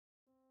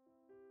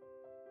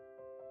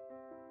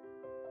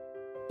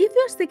If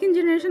your second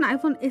generation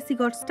iPhone SE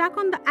got stuck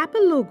on the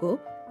Apple logo,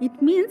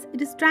 it means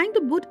it is trying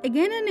to boot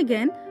again and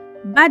again,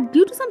 but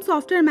due to some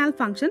software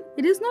malfunction,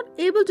 it is not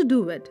able to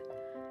do it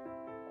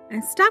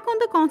and stuck on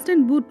the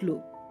constant boot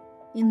loop.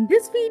 In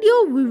this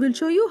video, we will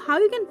show you how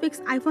you can fix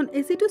iPhone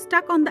SE to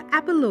stuck on the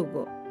Apple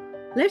logo.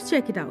 Let's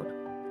check it out.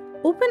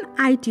 Open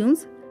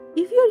iTunes.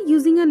 If you are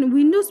using a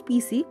Windows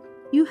PC,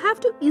 you have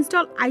to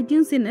install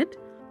iTunes in it.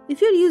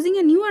 If you are using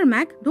a newer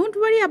Mac, don't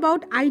worry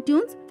about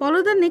iTunes.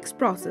 Follow the next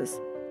process.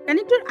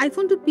 Connect your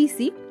iPhone to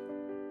PC.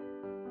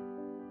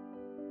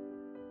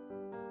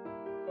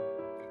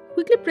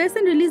 Quickly press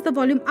and release the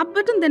volume up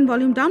button, then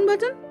volume down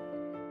button.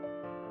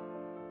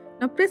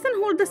 Now press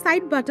and hold the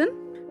side button.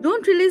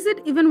 Don't release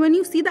it even when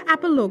you see the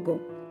Apple logo.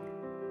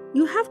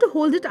 You have to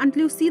hold it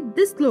until you see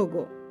this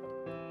logo.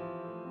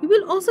 You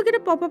will also get a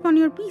pop-up on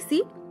your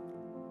PC.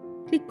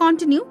 Click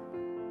Continue.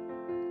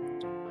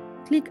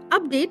 Click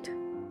Update.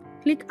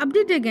 Click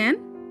Update again.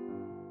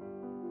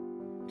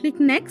 Click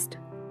Next.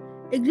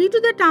 Agree to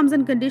the terms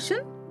and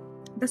conditions.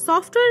 The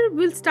software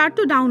will start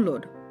to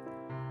download.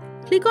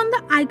 Click on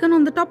the icon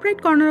on the top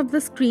right corner of the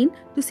screen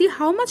to see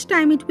how much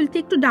time it will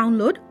take to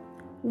download.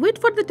 Wait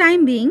for the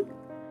time being.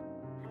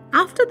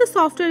 After the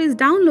software is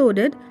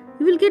downloaded,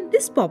 you will get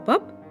this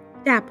pop-up.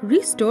 Tap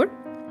Restore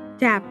and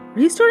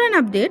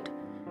Update.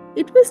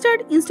 It will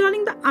start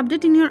installing the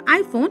update in your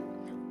iPhone.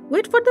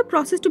 Wait for the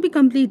process to be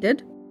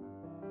completed.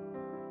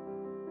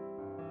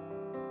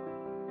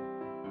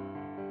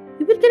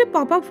 You will get a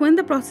pop-up when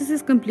the process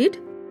is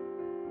complete.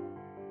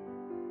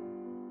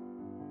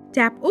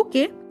 Tap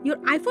OK. Your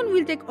iPhone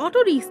will take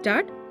auto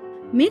restart.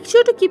 Make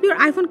sure to keep your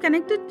iPhone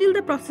connected till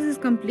the process is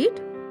complete.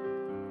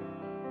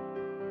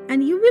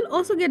 And you will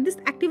also get this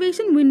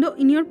activation window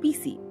in your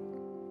PC.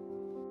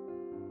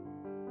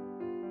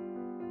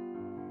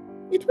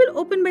 It will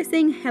open by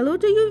saying hello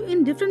to you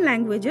in different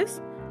languages.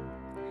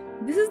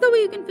 This is the way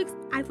you can fix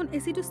iPhone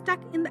SE to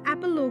stuck in the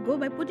Apple logo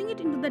by putting it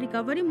into the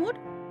recovery mode.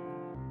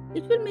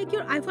 It will make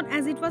your iPhone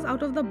as it was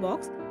out of the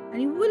box and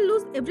you will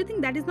lose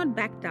everything that is not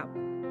backed up.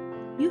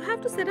 You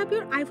have to set up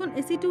your iPhone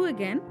SE2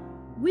 again.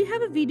 We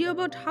have a video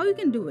about how you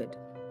can do it.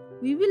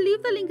 We will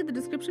leave the link in the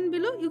description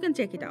below. You can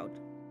check it out.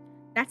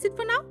 That's it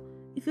for now.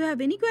 If you have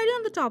any query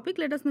on the topic,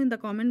 let us know in the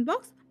comment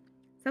box.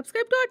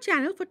 Subscribe to our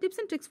channel for tips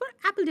and tricks for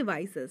Apple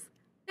devices.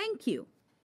 Thank you.